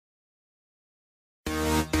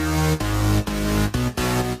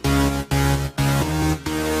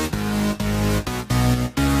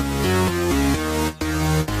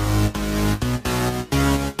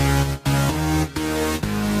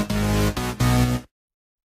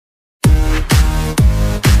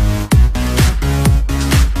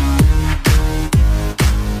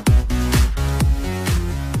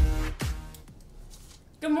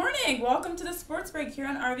Break here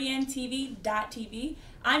on RVNTV.tv.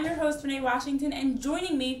 I'm your host, Renee Washington, and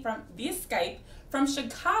joining me via Skype from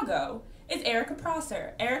Chicago is Erica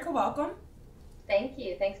Prosser. Erica, welcome. Thank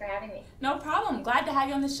you. Thanks for having me. No problem. Glad to have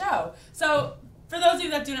you on the show. So, for those of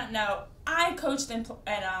you that do not know, I coached and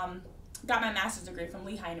got my master's degree from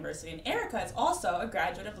Lehigh University, and Erica is also a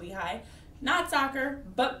graduate of Lehigh, not soccer,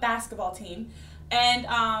 but basketball team. And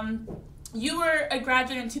you were a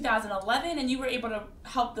graduate in 2011, and you were able to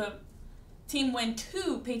help the team win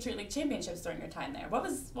 2 Patriot League championships during your time there. What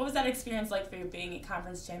was that experience like for you being a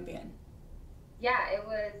conference champion? Yeah, it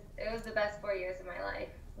was the best 4 years of my life.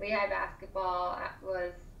 Lehigh basketball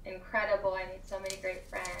was incredible. I made so many great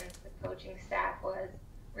friends. The coaching staff was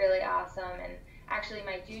really awesome. And actually,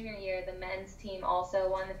 my junior year, the men's team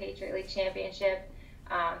also won the Patriot League championship.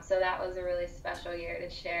 So that was a really special year to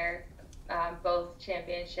share both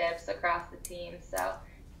championships across the team. So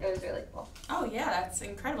it was really cool. Oh, yeah, that's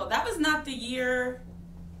incredible. That was not the year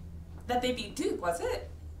that they beat Duke, was it?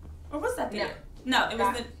 Or was that the year? No,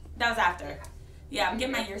 that was after. Yeah, I'm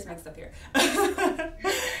getting my years mixed up here.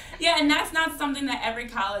 Yeah, and that's not something that every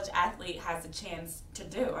college athlete has a chance to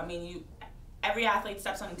do. I mean, every athlete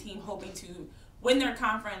steps on a team hoping to win their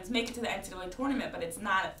conference, make it to the NCAA tournament, but it's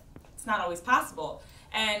not always possible.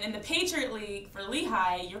 And in the Patriot League for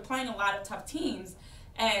Lehigh, you're playing a lot of tough teams,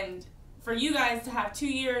 and for you guys to have 2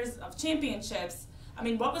 years of championships, I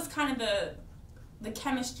mean, what was kind of the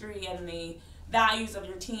chemistry and the values of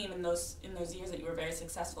your team in those years that you were very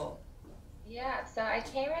successful? Yeah, so I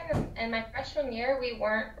came in my freshman year, we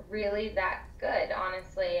weren't really that good,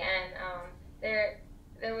 honestly, and there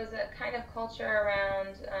was a kind of culture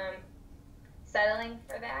around settling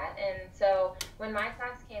for that. And so when my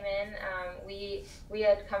class came in, we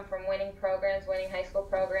had come from winning high school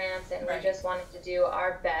programs, and we just wanted to do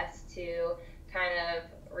our best to kind of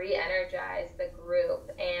re-energize the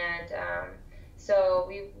group. And so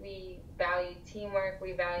we valued teamwork,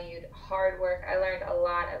 we valued hard work. I learned a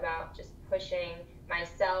lot about just pushing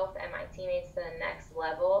myself and my teammates to the next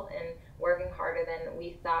level and working harder than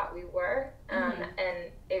we thought we were. And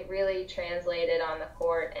it really translated on the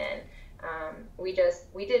court, and we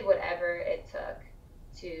did whatever it took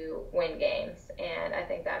to win games, and I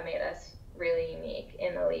think that made us really unique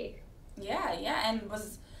in the league. Yeah, and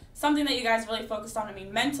was something that you guys really focused on. I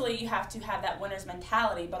mean, mentally you have to have that winner's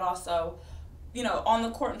mentality, but also, on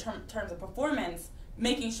the court in terms of performance,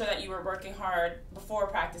 making sure that you were working hard before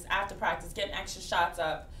practice, after practice, getting extra shots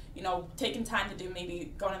up, taking time to do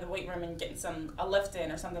maybe going to the weight room and getting a lift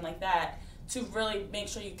in or something like that to really make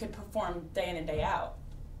sure you could perform day in and day out.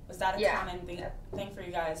 Was that a common thing for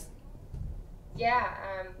you guys? Yeah,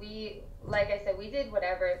 like I said, we did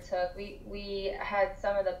whatever it took. We had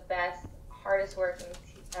some of the best, hardest working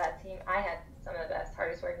team. I had some of the best,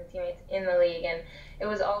 hardest working teammates in the league, and it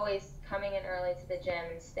was always coming in early to the gym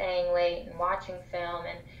and staying late and watching film,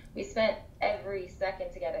 and we spent every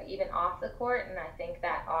second together, even off the court, and I think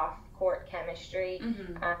that off-court chemistry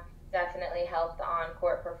definitely helped the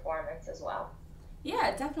on-court performance as well.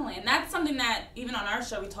 Yeah, definitely. And that's something that even on our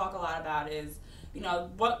show we talk a lot about is,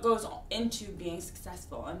 what goes into being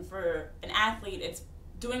successful. And for an athlete, it's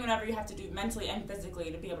doing whatever you have to do mentally and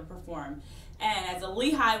physically to be able to perform. And as a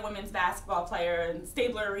Lehigh women's basketball player in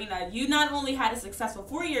Stabler Arena, you not only had a successful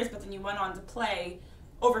 4 years, but then you went on to play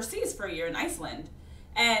overseas for a year in Iceland.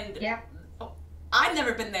 And I've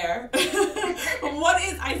never been there. What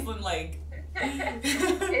is Iceland like?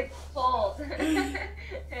 It's cold.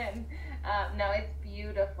 And no, it's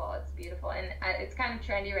beautiful. It's beautiful, and it's kind of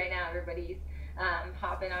trendy right now. Everybody's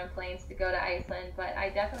hopping on planes to go to Iceland, but I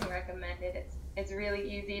definitely recommend it. It's really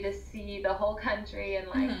easy to see the whole country in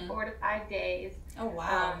like 4 to 5 days. Oh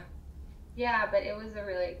wow! Yeah, but it was a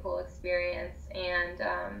really cool experience, and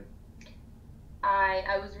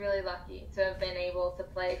I was really lucky to have been able to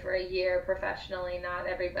play for a year professionally. Not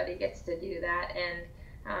everybody gets to do that, and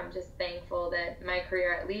I'm just thankful that my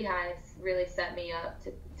career at Lehigh really set me up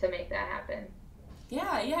to make that happen.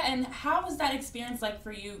 Yeah, and how was that experience like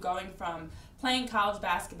for you, going from playing college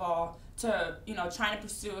basketball to, trying to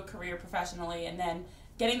pursue a career professionally and then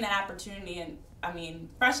getting that opportunity? And, I mean,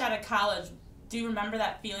 fresh out of college, do you remember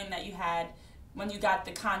that feeling that you had when you got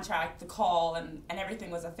the contract, the call, and everything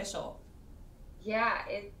was official? Yeah,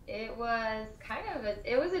 it was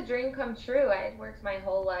it was a dream come true. I had worked my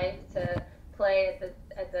whole life to play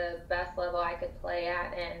at the best level I could play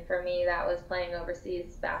at, and for me that was playing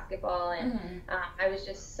overseas basketball, and I was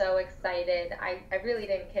just so excited. I really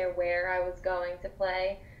didn't care where I was going to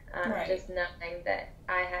play, just knowing that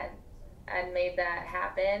I had made that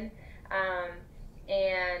happen.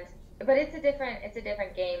 But it's a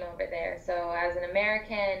different game over there. So as an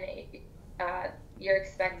American, you're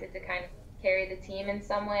expected to kind of carry the team in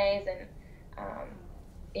some ways. And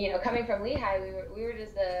you know, coming from Lehigh, we were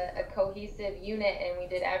just a cohesive unit, and we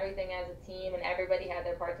did everything as a team, and everybody had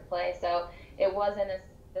their part to play. So it wasn't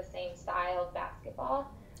the same style of basketball.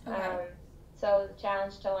 Okay. So it was a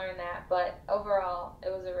challenge to learn that, but overall, it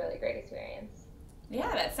was a really great experience.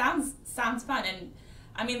 Yeah, that sounds fun. And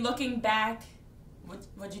I mean, looking back,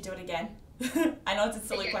 would you do it again? I know it's a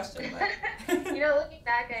silly question, but you know, looking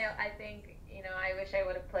back, I think, you know, I wish I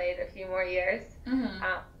would have played a few more years.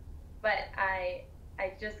 But I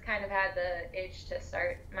just kind of had the itch to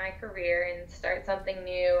start my career and start something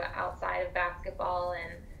new outside of basketball,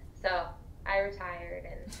 and so I retired.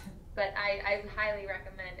 But I highly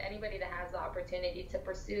recommend anybody that has the opportunity to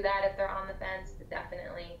pursue that, if they're on the fence, to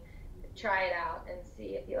definitely try it out and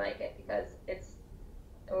see if you like it, because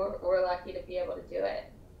we're lucky to be able to do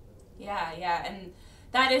it. Yeah, and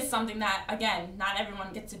that is something that, again, not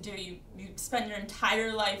everyone gets to do. You spend your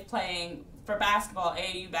entire life playing for basketball,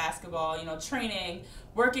 AAU basketball, you know, training,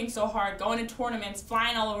 working so hard, going to tournaments,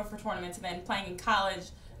 flying all over for tournaments, and then playing in college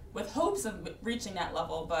with hopes of reaching that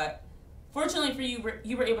level. But fortunately for you,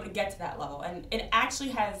 you were able to get to that level, and it actually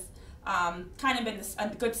has kind of been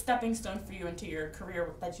a good stepping stone for you into your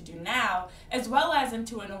career that you do now, as well as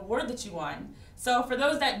into an award that you won. So for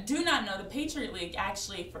those that do not know, the Patriot League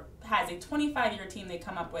actually has a 25-year team they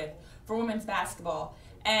come up with for women's basketball,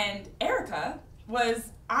 and Erica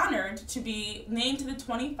was honored to be named to the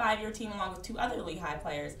 25-year team along with two other Lehigh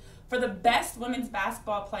players for the best women's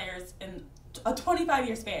basketball players in a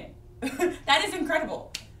 25-year span. That is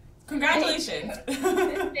incredible. Congratulations.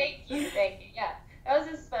 Thank you. Yeah, that was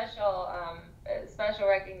a special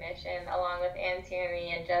recognition, along with Ann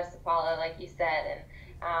Tierney and Jess DePaula, like you said, and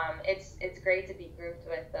it's great to be grouped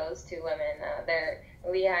with those two women. They're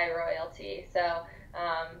Lehigh royalty, so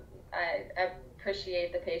I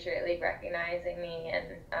appreciate the Patriot League recognizing me, and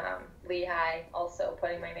Lehigh also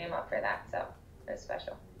putting my name up for that, so it's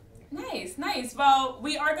special. Nice. Well,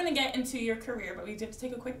 we are going to get into your career, but we have to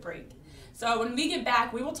take a quick break. So when we get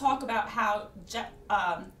back, we will talk about how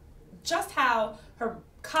just how her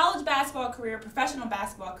college basketball career, professional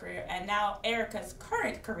basketball career, and now Erica's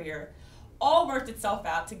current career all worked itself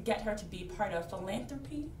out to get her to be part of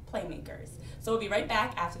Philanthropy Playmakers. So we'll be right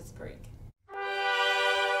back after this break.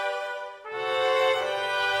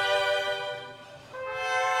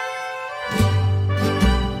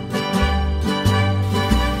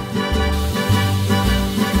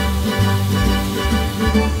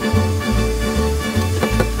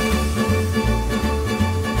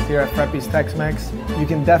 Here at Freppy's Tex-Mex, you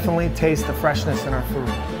can definitely taste the freshness in our food.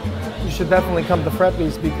 You should definitely come to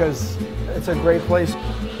Freppy's because it's a great place.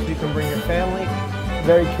 You can bring your family,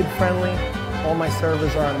 very kid-friendly. All my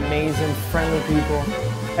servers are amazing, friendly people.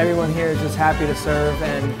 Everyone here is just happy to serve,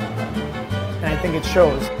 and I think it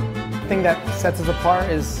shows. The thing that sets us apart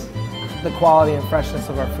is the quality and freshness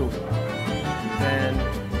of our food. And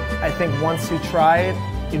I think once you try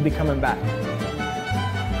it, you'd be coming back.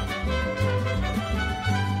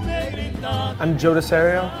 I'm Joe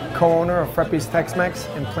DeSario, co-owner of Freppy's Tex-Mex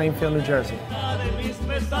in Plainfield, New Jersey.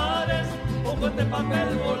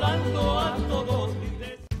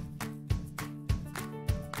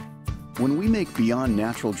 When we make Beyond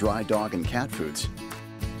Natural dry dog and cat foods,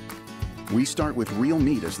 we start with real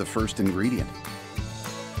meat as the first ingredient.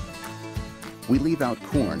 We leave out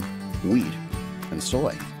corn, wheat, and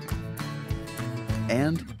soy.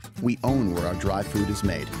 And we own where our dry food is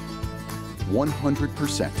made.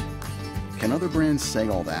 100%. Can other brands say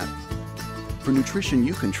all that? For nutrition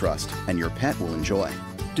you can trust and your pet will enjoy.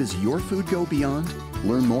 Does your food go beyond?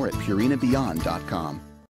 Learn more at purinabeyond.com.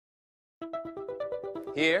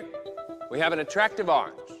 Here, we have an attractive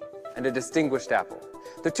orange and a distinguished apple.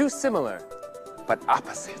 They're two similar, but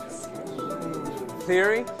opposites.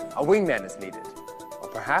 Theory, a wingman is needed, or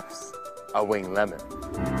perhaps a wing lemon.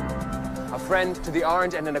 A friend to the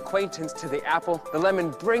orange and an acquaintance to the apple, the lemon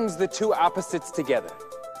brings the two opposites together.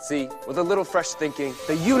 See, with a little fresh thinking,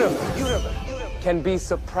 the universe can be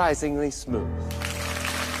surprisingly smooth.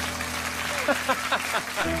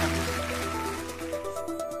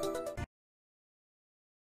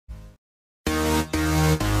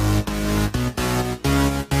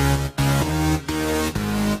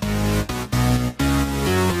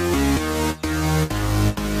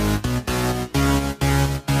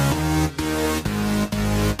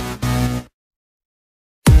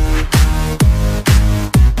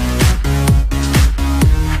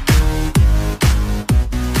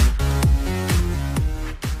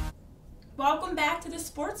 Welcome back to the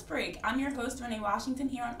Sports Break. I'm your host, Renee Washington,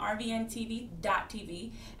 here on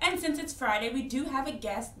RVNTV.tv. And since it's Friday, we do have a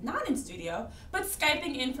guest, not in studio, but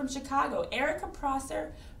Skyping in from Chicago. Erica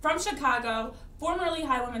Prosser from Chicago, former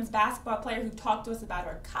Lehigh women's basketball player who talked to us about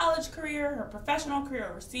her college career, her professional career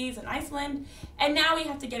overseas in Iceland, and now we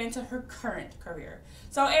have to get into her current career.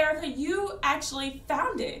 So Erica, you actually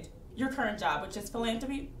founded your current job, which is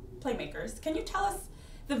Philanthropy Playmakers. Can you tell us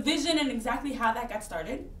the vision and exactly how that got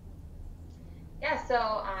started? Yeah,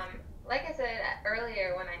 so like I said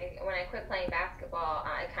earlier, when I quit playing basketball,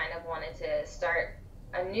 I kind of wanted to start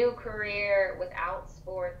a new career without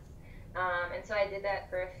sports. And so I did that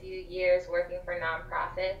for a few years working for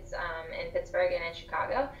nonprofits in Pittsburgh and in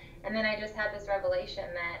Chicago. And then I just had this revelation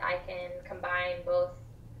that I can combine both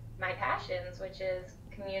my passions, which is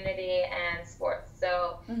community and sports.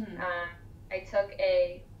 So I took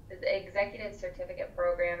the executive certificate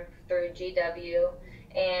program through GW,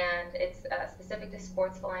 and it's specific to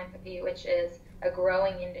sports philanthropy, which is a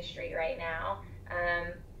growing industry right now.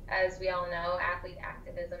 As we all know, athlete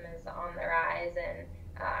activism is on the rise, and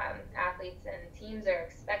athletes and teams are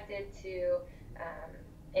expected to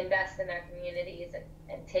invest in their communities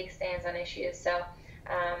and take stands on issues. So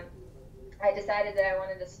I decided that I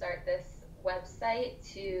wanted to start this website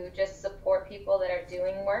to just support people that are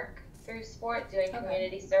doing work through sport, doing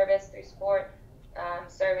community service through sport,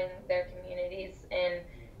 serving their communities in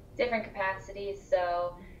different capacities.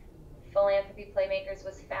 So Philanthropy Playmakers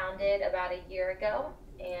was founded about a year ago,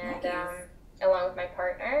 and along with my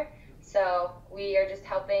partner. So we are just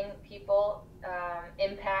helping people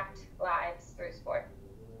impact lives through sport.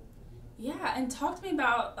 Yeah, and talk to me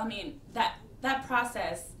about, that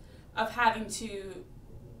process of having to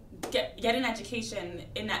get an education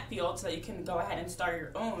in that field so that you can go ahead and start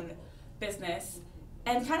your own business,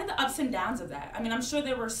 and kind of the ups and downs of that. I mean, I'm sure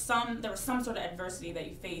there was some sort of adversity that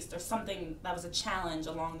you faced, or something that was a challenge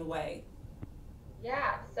along the way.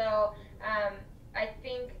 Yeah, so I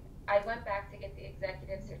think I went back to get the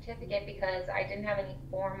executive certificate because I didn't have any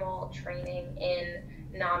formal training in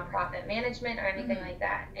nonprofit management or anything like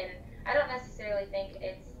that. And I don't necessarily think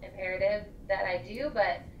it's imperative that I do,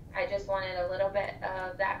 but I just wanted a little bit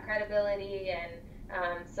of that credibility and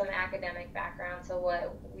some academic background to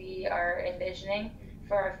what we are envisioning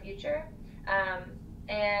for our future.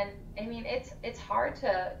 And I mean, it's hard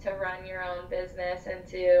to run your own business and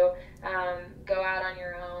to go out on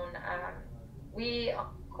your own. We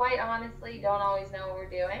quite honestly don't always know what we're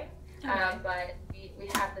doing, but we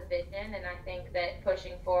have the vision, and I think that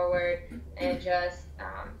pushing forward and just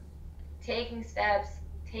taking steps,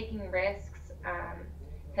 taking risks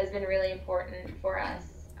has been really important for us.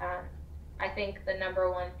 I think the number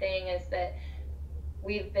one thing is that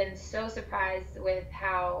we've been so surprised with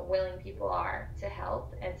how willing people are to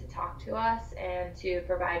help and to talk to us and to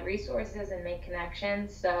provide resources and make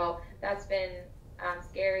connections. So that's been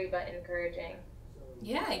scary but encouraging.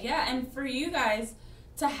 Yeah, and for you guys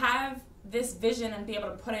to have this vision and be able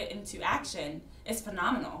to put it into action is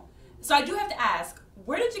phenomenal. So I do have to ask,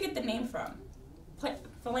 where did you get the name from?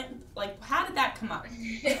 How did that come up?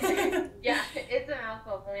 Yeah, it's a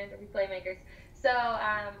mouthful, Philanthropy Playmakers. So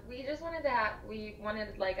we just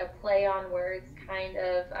wanted like a play on words, kind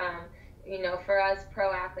of. For us,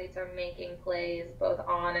 pro athletes are making plays both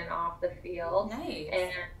on and off the field. Nice.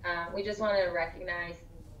 And we just wanted to recognize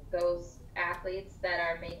those athletes that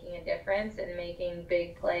are making a difference and making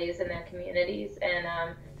big plays in their communities, and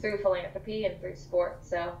through philanthropy and through sport.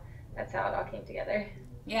 So that's how it all came together.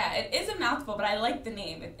 Yeah, it is a mouthful, but I like the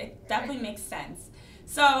name. It definitely makes sense.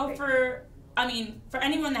 So for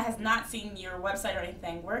anyone that has not seen your website or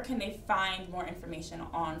anything, where can they find more information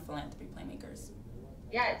on Philanthropy Playmakers?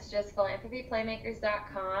 Yeah, it's just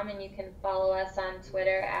philanthropyplaymakers.com, and you can follow us on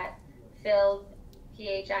Twitter at Phil,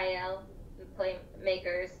 P-H-I-L,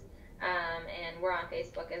 Playmakers, and we're on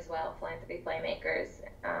Facebook as well, Philanthropy Playmakers.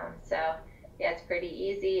 So yeah, it's pretty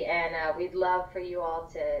easy, and we'd love for you all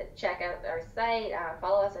to check out our site,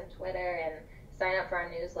 follow us on Twitter, and sign up for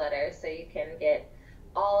our newsletter so you can get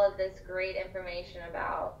all of this great information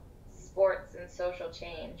about sports and social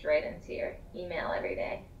change right into your email every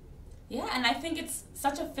day. Yeah, and I think it's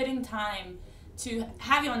such a fitting time to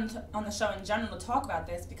have you on the show in general to talk about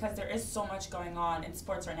this, because there is so much going on in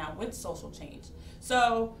sports right now with social change.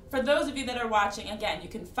 So for those of you that are watching, again, you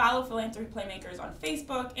can follow Philanthropy Playmakers on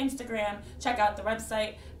Facebook, Instagram, check out the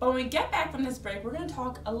website. But when we get back from this break, we're going to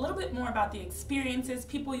talk a little bit more about the experiences,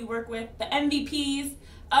 people you work with, the MVPs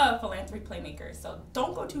of Philanthropy Playmakers. So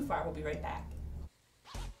don't go too far. We'll be right back.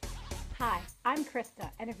 Hi, I'm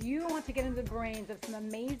Krista, and if you want to get into the brains of some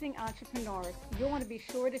amazing entrepreneurs, you'll want to be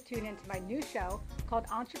sure to tune into my new show called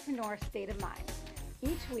Entrepreneur State of Mind.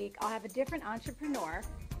 Each week, I'll have a different entrepreneur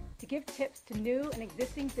to give tips to new and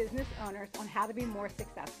existing business owners on how to be more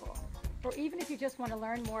successful. Or even if you just want to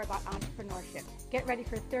learn more about entrepreneurship, get ready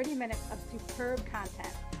for 30 minutes of superb content.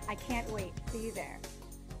 I can't wait. See you there.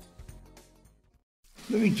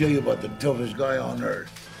 Let me tell you about the toughest guy on earth.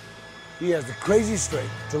 He has the crazy strength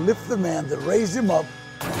to lift the man that raised him up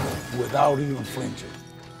without even flinching.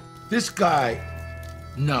 This guy,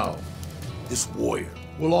 no, this warrior,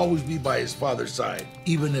 will always be by his father's side,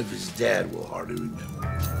 even if his dad will hardly remember.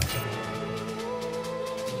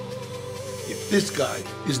 If this guy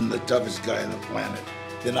isn't the toughest guy on the planet,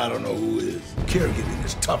 then I don't know who is. Caregiving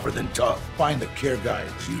is tougher than tough. Find the care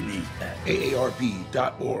guides you need at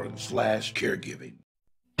aarp.org/caregiving.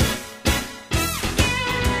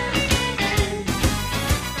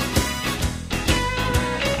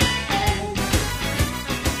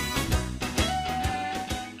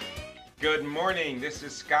 Good morning. This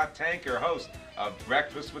is Scott Tanker, host of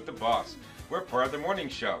Breakfast with the Boss. We're part of the morning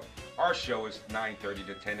show. Our show is 9:30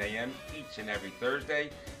 to 10 a.m. each and every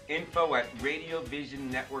Thursday. Info at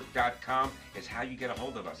radiovisionnetwork.com is how you get a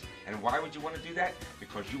hold of us. And why would you want to do that?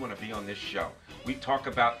 Because you want to be on this show. We talk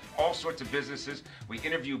about all sorts of businesses. We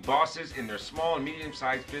interview bosses in their small and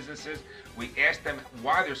medium-sized businesses. We ask them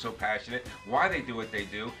why they're so passionate, why they do what they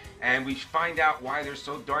do, and we find out why they're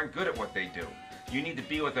so darn good at what they do. You need to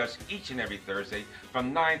be with us each and every Thursday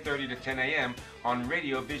from 9:30 to 10 a.m. on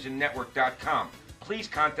radiovisionnetwork.com. Please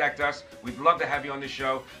contact us. We'd love to have you on the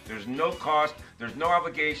show. There's no cost, there's no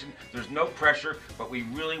obligation, there's no pressure, but we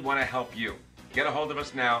really want to help you. Get a hold of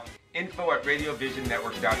us now, info at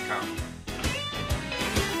radiovisionnetwork.com.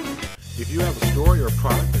 If you have a story or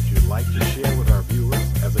product that you'd like to share with our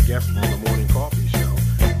viewers as a guest on the Morning Coffee Show,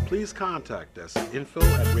 please contact us at info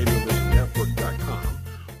at radiovisionnetwork.com.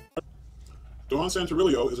 Dawn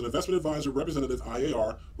Santorillo is an investment advisor representative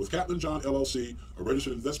IAR with Kaplan John LLC, a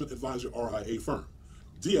registered investment advisor RIA firm.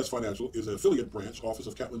 DS Financial is an affiliate branch office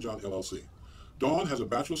of Kaplan John LLC. Dawn has a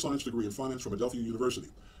Bachelor of Science degree in Finance from Adelphia University.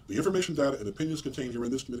 The information, data, and opinions contained here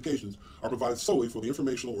in this communications are provided solely for the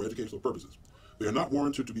informational or educational purposes. They are not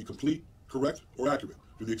warranted to be complete, correct, or accurate.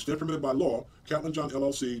 To the extent permitted by law, Kaplan John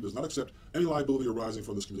LLC does not accept any liability arising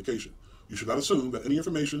from this communication. You should not assume that any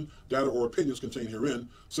information, data, or opinions contained herein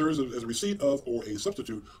serves as a receipt of or a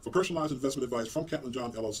substitute for personalized investment advice from Kaplan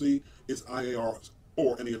John LLC, its IARs,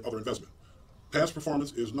 or any other investment. Past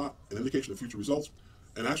performance is not an indication of future results,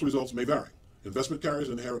 and actual results may vary. Investment carries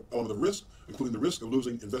an inherent element of risk, including the risk of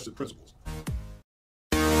losing invested principles.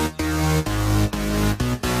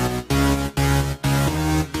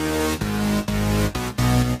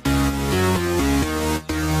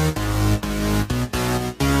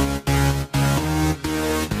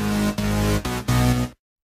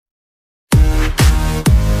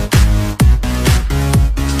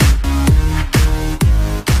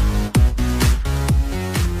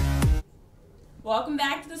 Welcome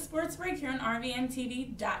back to the Sports Break here on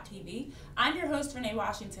RVNTV.tv. I'm your host, Renee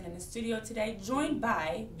Washington, in the studio today, joined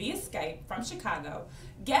by, via Skype from Chicago,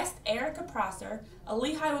 guest Erica Prosser, a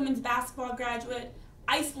Lehigh women's basketball graduate,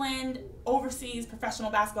 Iceland overseas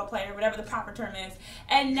professional basketball player, whatever the proper term is,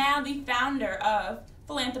 and now the founder of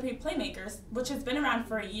Philanthropy Playmakers, which has been around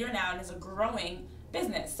for a year now and is a growing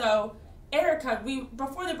business. So, Erica,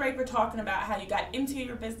 before the break, we're talking about how you got into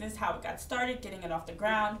your business, how it got started, getting it off the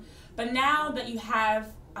ground. But now that you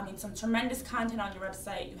have, some tremendous content on your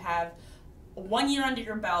website, you have 1 year under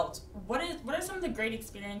your belt, what are some of the great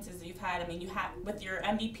experiences that you've had? You have, with your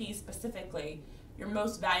MVP specifically, your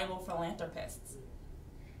most valuable philanthropists.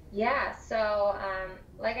 Yeah, so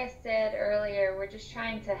like I said earlier, we're just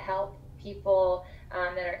trying to help people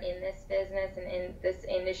that are in this business and in this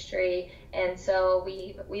industry, and so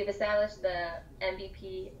we've established the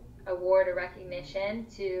MVP award or recognition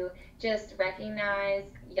to just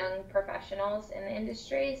recognize young professionals in the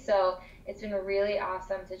industry. So it's been really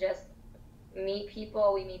awesome to just meet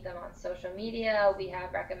people. We meet them on social media. We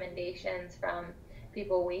have recommendations from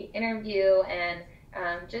people we interview, and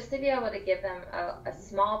just to be able to give them a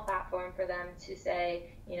small platform for them to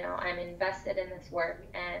say, I'm invested in this work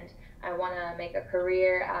and I want to make a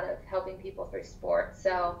career out of helping people through sports.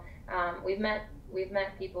 So we've met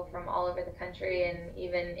people from all over the country and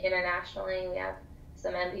even internationally. We have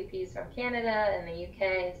some MVPs from Canada and the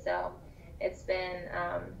UK. So it's been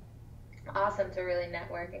awesome to really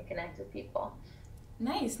network and connect with people.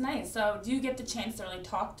 Nice. So do you get the chance to really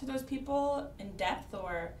talk to those people in depth,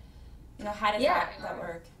 or how does that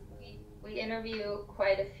work? We interview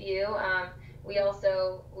quite a few.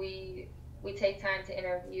 We take time to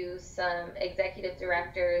interview some executive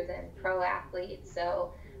directors and pro athletes.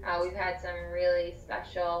 So we've had some really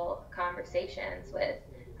special conversations with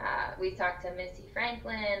We've talked to Missy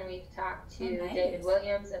Franklin. We've talked to nice. David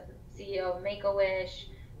Williams, CEO of Make-A-Wish,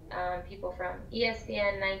 people from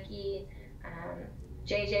ESPN, Nike,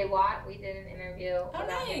 JJ Watt. We did an interview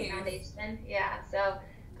about his foundation. Yeah, so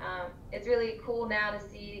it's really cool now to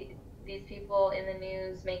see these people in the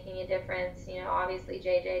news making a difference. You know, obviously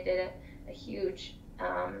JJ did a huge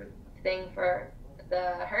thing for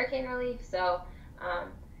the hurricane relief. So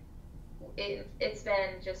it's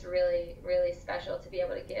been just really, really special to be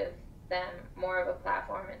able to give them more of a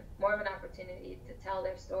platform and more of an opportunity to tell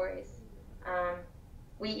their stories.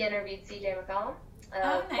 We interviewed CJ McCollum,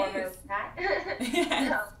 former Pat.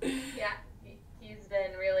 So, yeah, he's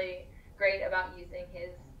been really great about using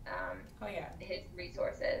his his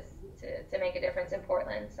resources to make a difference in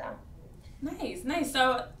Portland. So nice.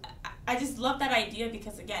 So I just love that idea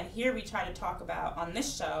because, again, here we try to talk about on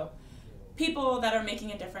this show people that are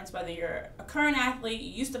making a difference, whether you're a current athlete,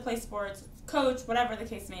 you used to play sports, coach, whatever the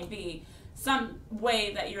case may be, some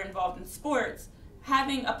way that you're involved in sports,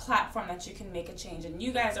 having a platform that you can make a change. And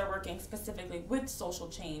you guys are working specifically with social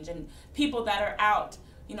change and people that are out,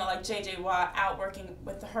 you know, like JJ Watt, out working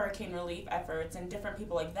with the hurricane relief efforts and different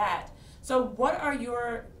people like that. So what are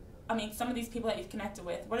your, some of these people that you've connected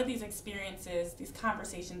with, what are these experiences, these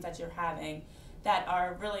conversations that you're having that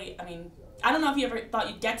are really, I don't know if you ever thought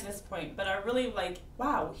you'd get to this point, but are really like,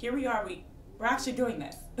 wow, here we are, we're actually doing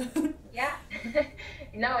this. Yeah.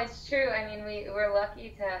 No, it's true. We're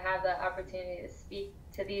lucky to have the opportunity to speak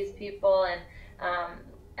to these people. And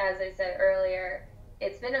as I said earlier,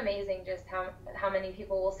 it's been amazing just how many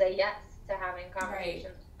people will say yes to having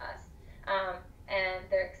conversations with us. And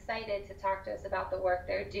they're excited to talk to us about the work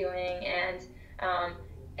they're doing. And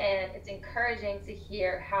it's encouraging to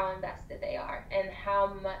hear how invested they are and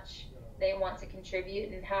how much they want to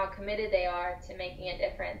contribute and how committed they are to making a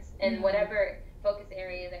difference in whatever focus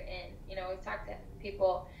area they're in. You know, we've talked to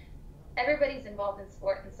people, everybody's involved in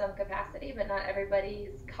sport in some capacity, but not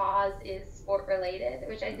everybody's cause is sport related,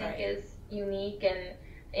 which I think is unique and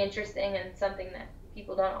interesting and something that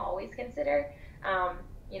people don't always consider.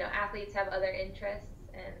 You know, athletes have other interests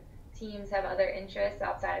and teams have other interests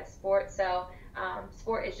outside of sport. So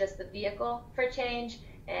sport is just the vehicle for change,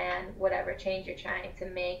 and whatever change you're trying to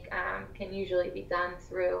make can usually be done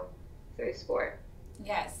through sport.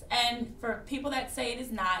 Yes, and for people that say it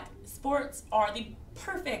is not, sports are the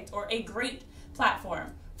perfect or a great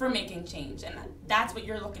platform for making change, and that's what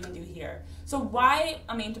you're looking to do here. So why,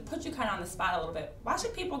 to put you kind of on the spot a little bit, why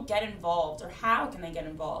should people get involved, or how can they get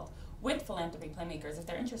involved with Philanthropy Playmakers if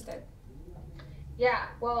they're interested? Yeah,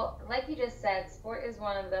 well, like you just said, sport is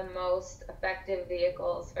one of the most effective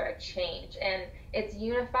vehicles for a change, and it's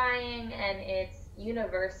unifying and it's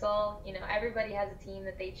universal. You know, everybody has a team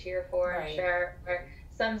that they cheer for, I'm sure, or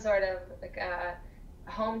some sort of like a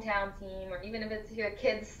hometown team, or even if it's your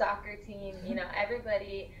kid's soccer team, you know,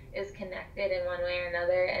 everybody is connected in one way or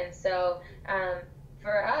another. And so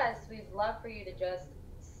for us, we'd love for you to just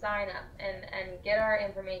sign up and get our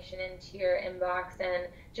information into your inbox and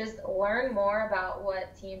just learn more about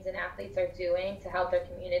what teams and athletes are doing to help their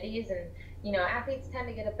communities. And, you know, athletes tend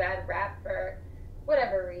to get a bad rap for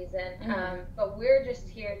whatever reason, but we're just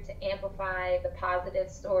here to amplify the positive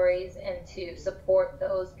stories and to support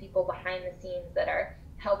those people behind the scenes that are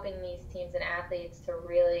helping these teams and athletes to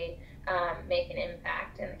really make an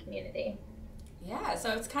impact in the community. Yeah,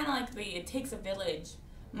 so it's kind of like it takes a village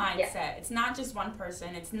mindset. Yeah. It's not just one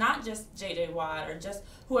person. It's not just JJ Watt or just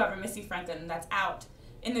whoever, Missy Franklin, that's out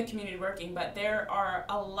in the community working, but there are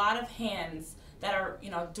a lot of hands that are, you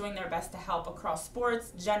know, doing their best to help across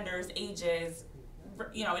sports, genders, ages.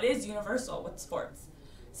 You know, it is universal with sports.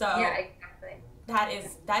 So yeah, exactly.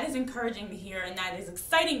 That is encouraging to hear, and that is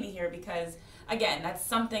exciting to hear, because again, that's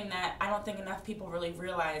something that I don't think enough people really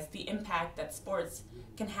realize, the impact that sports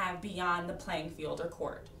can have beyond the playing field or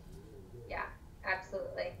court. Yeah,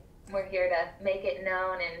 absolutely. We're here to make it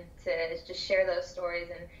known and to just share those stories.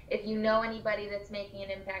 And if you know anybody that's making an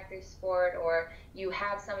impact through sport, or you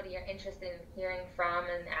have somebody you're interested in hearing from,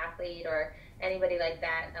 an athlete or anybody like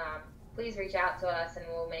that, please reach out to us and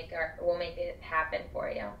we'll make it happen for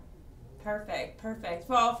you. Perfect.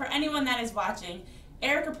 Well, for anyone that is watching,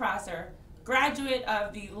 Erica Prosser, graduate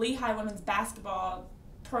of the Lehigh women's basketball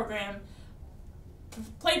program,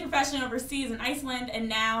 played professionally overseas in Iceland, and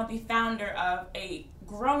now the founder of a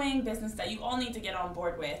growing business that you all need to get on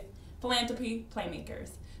board with, Philanthropy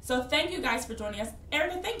Playmakers. So thank you guys for joining us.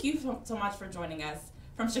 Erica, thank you so much for joining us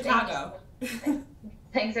from Chicago.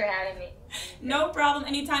 Thanks for having me. No problem,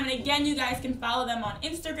 anytime. And again, you guys can follow them on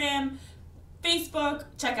Instagram, Facebook,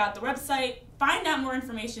 check out the website, find out more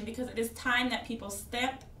information, because it is time that people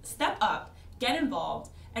step up, get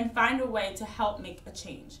involved, and find a way to help make a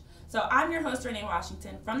change. So I'm your host, Renee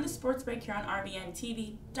Washington, from the Sports Break here on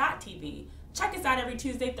RBNTV.tv. Check us out every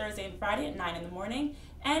Tuesday, Thursday, and Friday at 9 in the morning.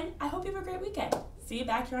 And I hope you have a great weekend. See you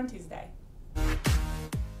back here on Tuesday.